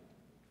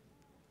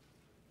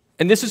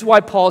 And this is why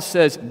Paul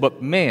says,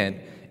 but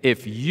man,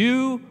 if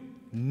you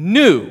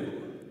knew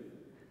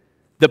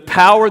the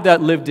power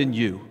that lived in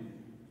you,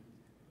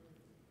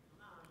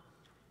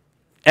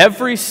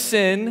 every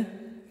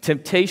sin,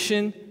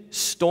 temptation,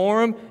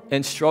 storm,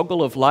 and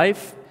struggle of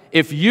life,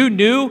 if you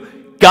knew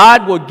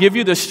God will give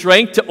you the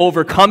strength to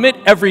overcome it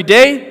every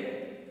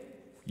day,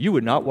 you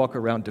would not walk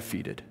around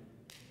defeated.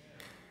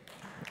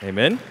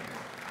 Amen?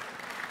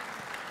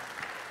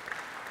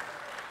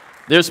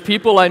 There's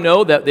people I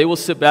know that they will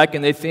sit back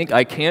and they think,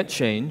 I can't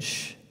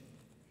change.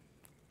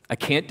 I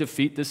can't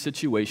defeat this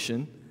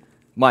situation.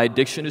 My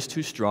addiction is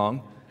too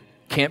strong.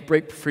 Can't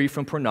break free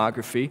from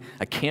pornography.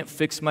 I can't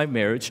fix my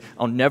marriage.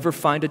 I'll never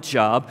find a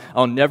job.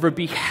 I'll never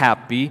be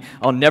happy.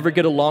 I'll never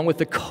get along with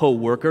a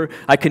coworker.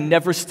 I can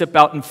never step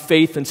out in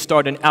faith and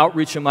start an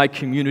outreach in my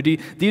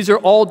community. These are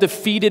all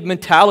defeated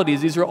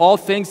mentalities. These are all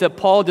things that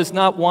Paul does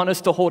not want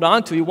us to hold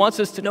on to. He wants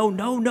us to know,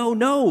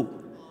 no.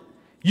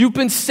 You've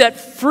been set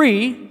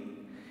free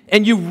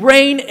and you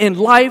reign in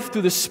life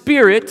through the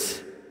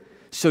Spirit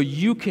so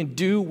you can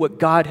do what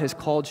God has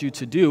called you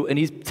to do. And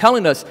he's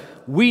telling us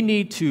we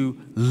need to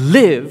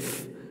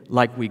live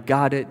like we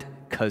got it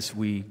because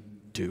we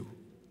do.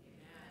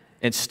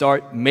 and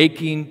start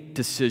making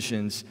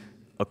decisions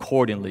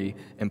accordingly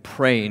and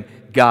praying,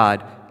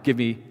 God, give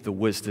me the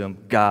wisdom.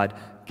 God,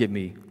 give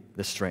me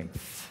the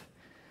strength.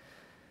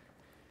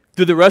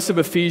 Through the rest of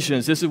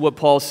Ephesians, this is what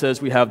Paul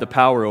says we have the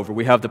power over.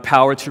 We have the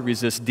power to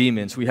resist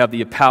demons. We have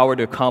the power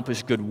to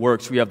accomplish good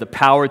works. We have the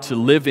power to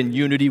live in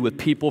unity with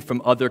people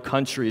from other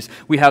countries.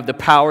 We have the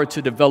power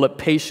to develop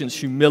patience,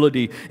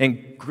 humility,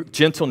 and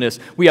gentleness.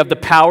 We have the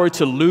power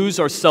to lose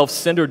our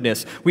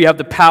self-centeredness. We have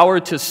the power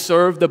to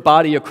serve the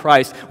body of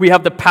Christ. We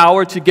have the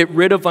power to get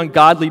rid of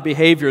ungodly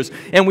behaviors.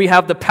 And we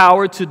have the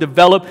power to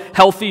develop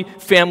healthy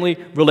family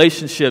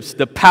relationships.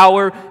 The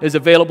power is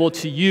available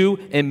to you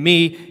and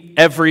me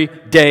every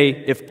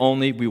day if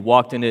only we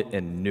walked in it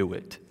and knew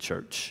it,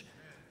 church.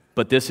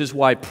 But this is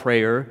why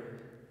prayer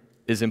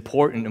is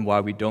important and why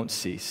we don't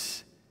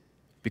cease.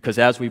 Because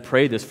as we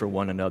pray this for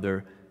one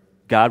another,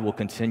 God will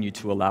continue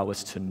to allow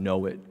us to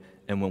know it.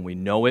 And when we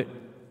know it,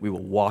 we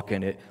will walk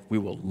in it, we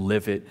will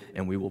live it,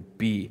 and we will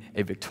be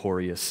a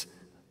victorious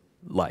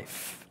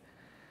life.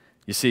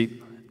 You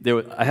see,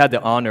 I had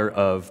the honor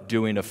of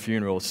doing a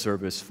funeral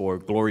service for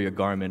Gloria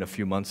Garman a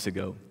few months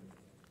ago.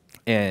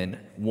 And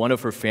one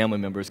of her family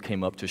members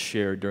came up to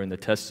share during the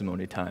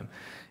testimony time.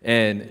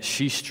 And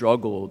she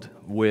struggled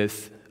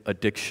with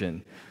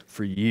addiction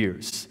for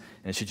years.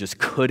 And she just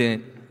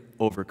couldn't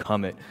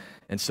overcome it.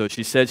 And so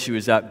she said she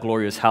was at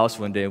Gloria's house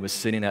one day and was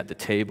sitting at the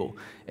table.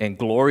 And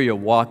Gloria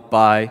walked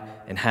by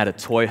and had a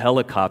toy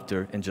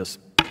helicopter and just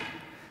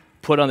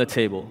put on the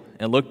table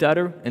and looked at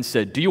her and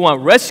said, "Do you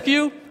want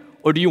rescue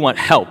or do you want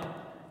help?"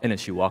 And then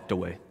she walked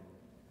away.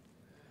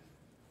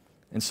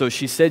 And so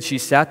she said she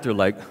sat there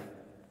like,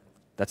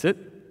 that's it?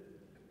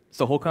 It's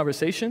the whole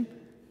conversation?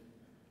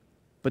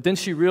 But then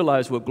she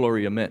realized what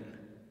Gloria meant.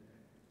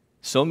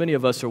 So many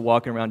of us are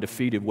walking around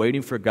defeated,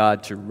 waiting for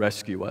God to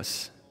rescue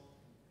us.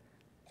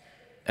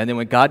 And then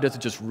when God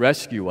doesn't just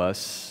rescue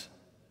us,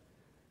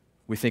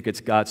 we think it's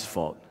God's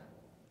fault.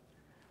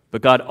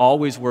 But God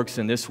always works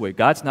in this way.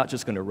 God's not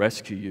just going to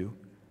rescue you.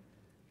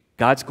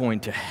 God's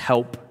going to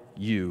help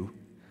you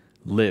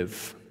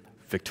live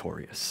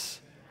victorious.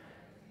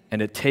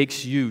 And it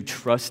takes you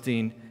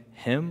trusting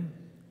Him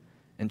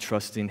and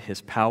trusting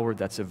His power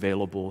that's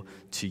available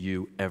to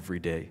you every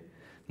day.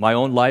 My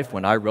own life,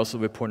 when I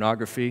wrestled with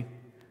pornography,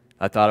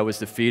 I thought I was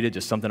defeated,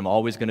 just something I'm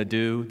always going to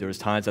do. There was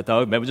times I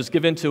thought, maybe just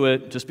give in to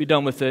it, just be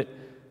done with it.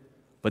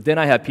 But then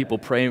I had people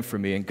praying for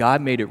me, and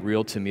God made it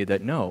real to me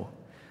that no,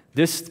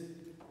 this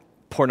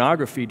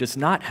pornography does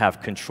not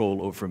have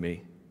control over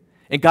me.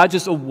 And God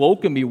just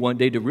awoke in me one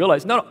day to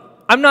realize, no,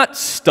 I'm not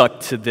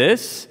stuck to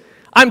this.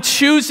 I'm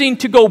choosing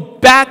to go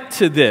back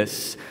to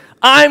this.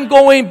 I'm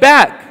going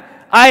back.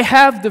 I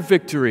have the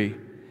victory.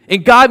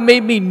 And God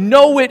made me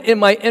know it in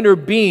my inner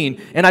being,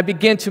 and I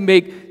began to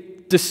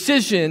make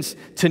decisions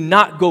to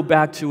not go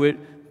back to it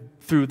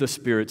through the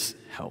Spirit's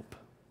help.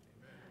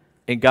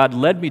 And God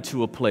led me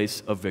to a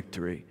place of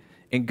victory.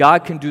 And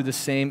God can do the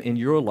same in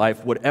your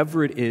life,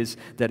 whatever it is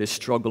that is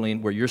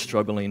struggling, where you're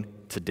struggling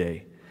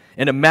today.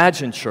 And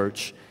imagine,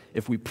 church,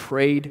 if we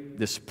prayed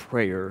this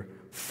prayer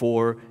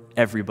for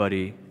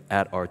everybody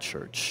at our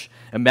church.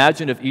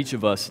 Imagine if each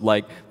of us,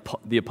 like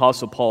the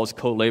Apostle Paul's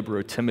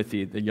co-laborer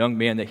Timothy, the young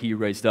man that he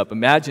raised up,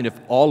 imagine if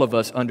all of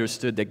us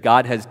understood that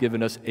God has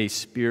given us a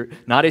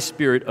spirit, not a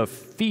spirit of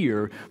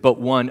fear, but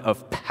one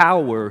of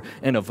power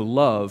and of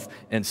love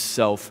and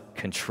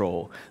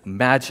self-control.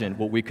 Imagine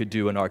what we could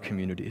do in our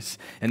communities.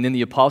 And then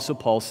the Apostle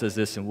Paul says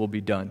this, and we'll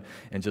be done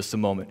in just a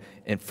moment.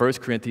 In 1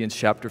 Corinthians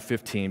chapter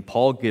 15,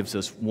 Paul gives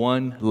us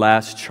one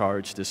last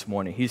charge this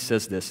morning. He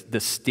says this: the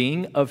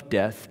sting of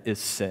death is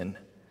sin,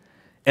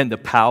 and the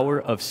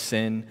power of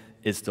sin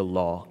is the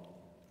law.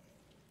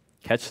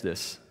 Catch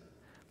this.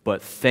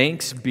 But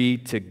thanks be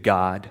to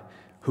God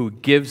who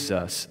gives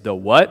us the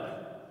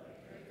what?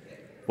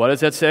 What does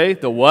that say?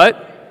 The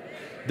what?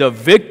 The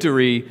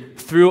victory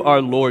through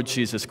our Lord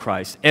Jesus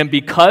Christ. And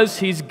because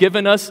He's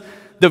given us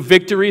the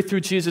victory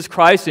through Jesus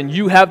Christ, and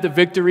you have the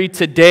victory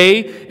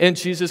today in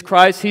Jesus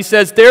Christ, He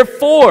says,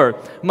 therefore,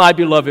 my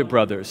beloved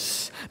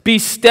brothers, be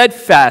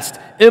steadfast,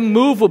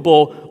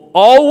 immovable,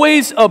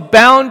 always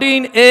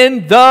abounding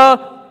in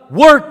the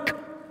work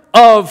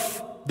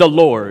of the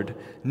Lord,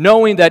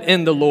 knowing that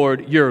in the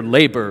Lord your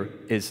labor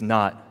is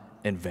not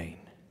in vain.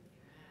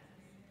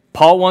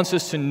 Paul wants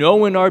us to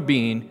know in our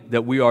being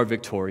that we are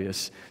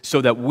victorious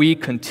so that we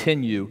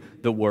continue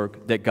the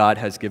work that God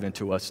has given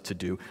to us to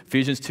do.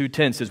 Ephesians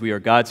 2:10 says we are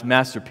God's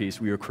masterpiece.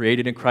 We are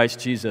created in Christ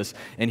Jesus,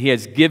 and He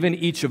has given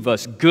each of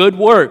us good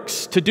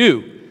works to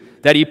do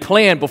that He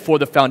planned before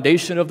the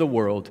foundation of the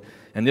world.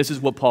 And this is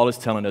what Paul is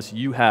telling us.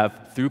 You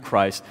have, through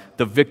Christ,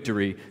 the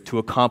victory to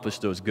accomplish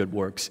those good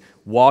works.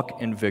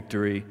 Walk in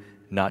victory,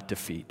 not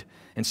defeat.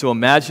 And so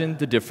imagine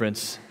the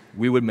difference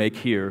we would make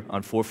here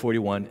on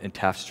 441 and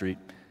Taft Street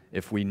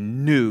if we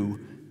knew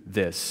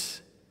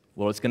this.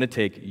 Well, it's going to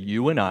take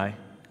you and I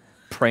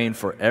praying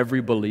for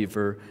every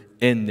believer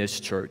in this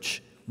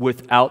church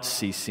without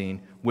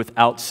ceasing,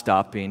 without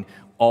stopping,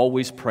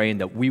 always praying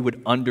that we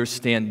would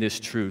understand this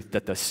truth,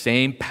 that the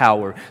same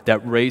power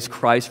that raised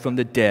Christ from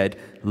the dead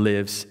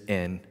lives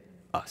in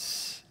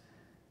us.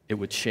 It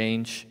would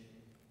change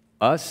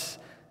us,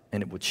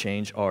 and it would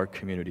change our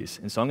communities.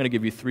 And so I'm going to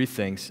give you 3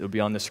 things. It'll be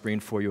on the screen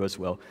for you as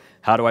well.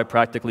 How do I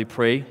practically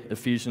pray?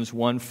 Ephesians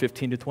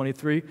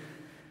 1:15-23.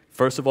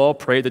 First of all,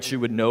 pray that you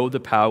would know the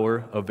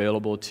power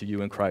available to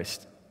you in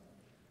Christ.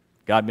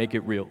 God, make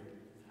it real.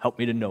 Help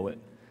me to know it.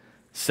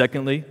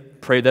 Secondly,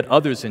 pray that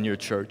others in your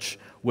church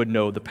would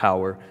know the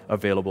power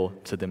available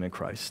to them in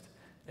Christ.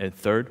 And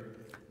third,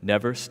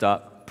 never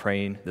stop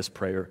praying this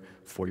prayer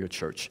for your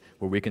church,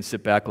 where we can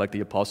sit back like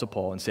the Apostle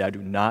Paul and say, I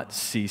do not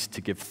cease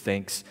to give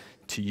thanks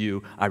to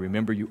you. I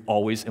remember you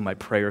always in my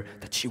prayer,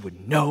 that you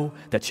would know,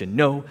 that you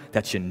know,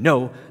 that you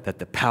know that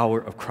the power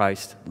of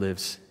Christ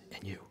lives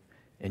in you,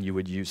 and you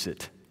would use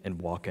it and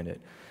walk in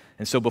it.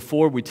 And so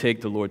before we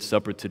take the Lord's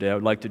Supper today, I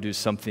would like to do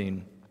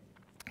something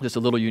just a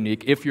little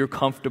unique. If you're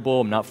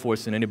comfortable, I'm not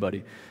forcing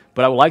anybody,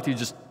 but I would like to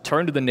just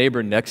turn to the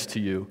neighbor next to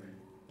you,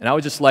 and I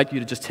would just like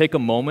you to just take a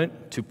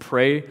moment to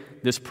pray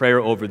this prayer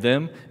over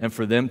them and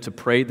for them to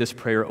pray this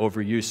prayer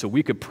over you, so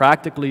we could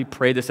practically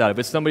pray this out. If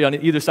it's somebody on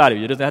either side of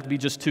you, it doesn't have to be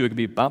just 2. It could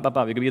be bam, bam,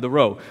 bam. It could be the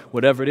row,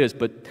 whatever it is.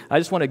 But I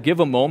just want to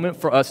give a moment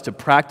for us to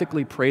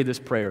practically pray this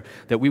prayer,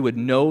 that we would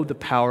know the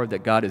power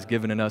that God has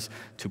given in us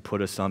to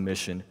put us on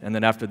mission. And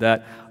then after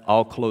that,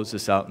 I'll close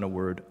this out in a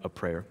word of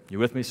prayer. You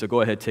with me? So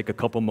go ahead, take a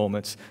couple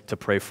moments to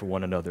pray for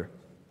one another.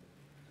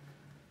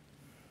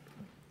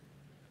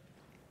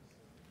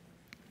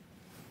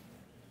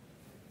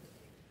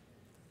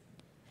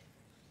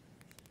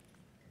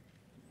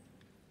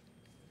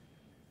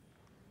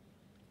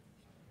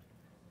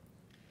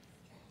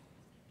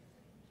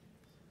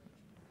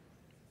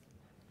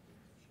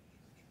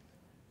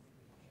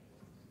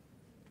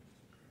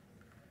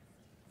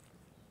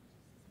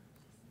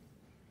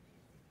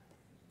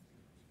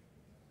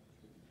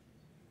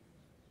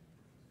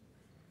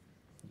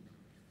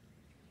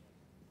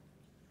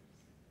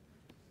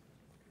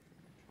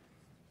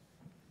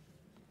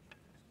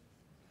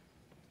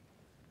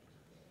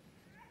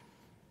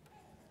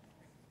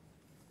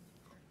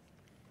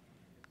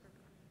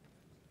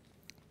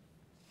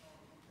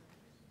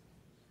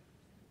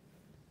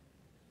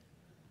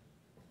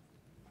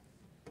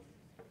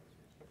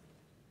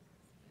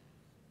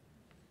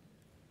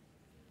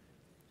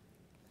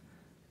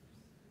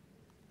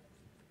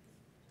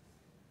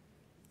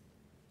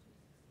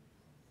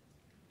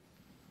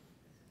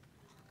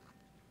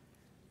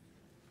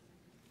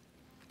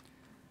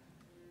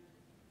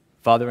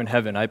 Father in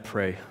heaven, I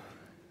pray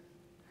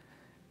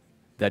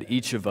that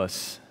each of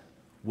us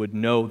would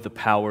know the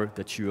power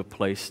that you have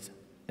placed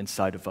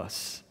inside of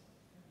us.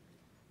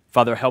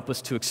 Father, help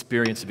us to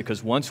experience it,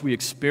 because once we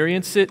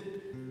experience it,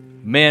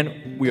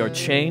 man, we are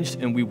changed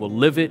and we will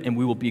live it and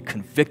we will be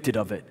convicted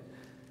of it.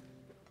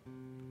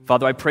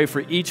 Father, I pray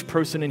for each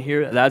person in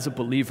here that as a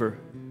believer,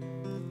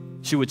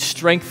 you would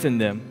strengthen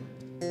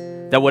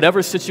them, that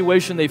whatever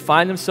situation they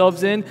find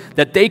themselves in,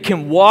 that they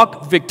can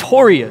walk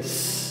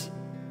victorious,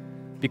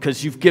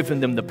 because you've given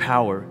them the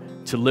power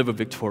to live a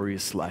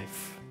victorious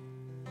life.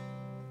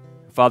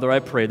 Father, I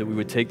pray that we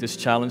would take this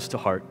challenge to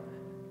heart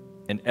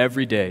and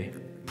every day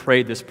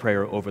pray this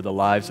prayer over the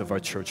lives of our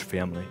church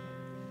family.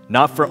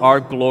 Not for our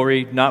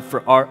glory, not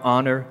for our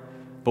honor,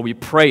 but we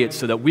pray it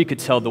so that we could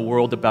tell the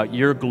world about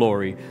your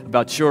glory,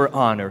 about your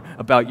honor,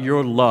 about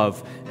your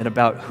love, and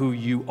about who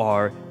you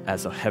are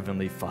as a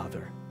heavenly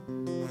Father.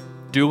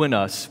 Do in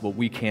us what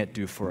we can't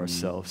do for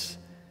ourselves.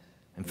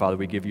 And Father,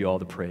 we give you all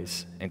the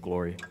praise and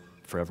glory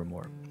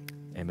forevermore.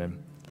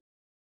 Amen.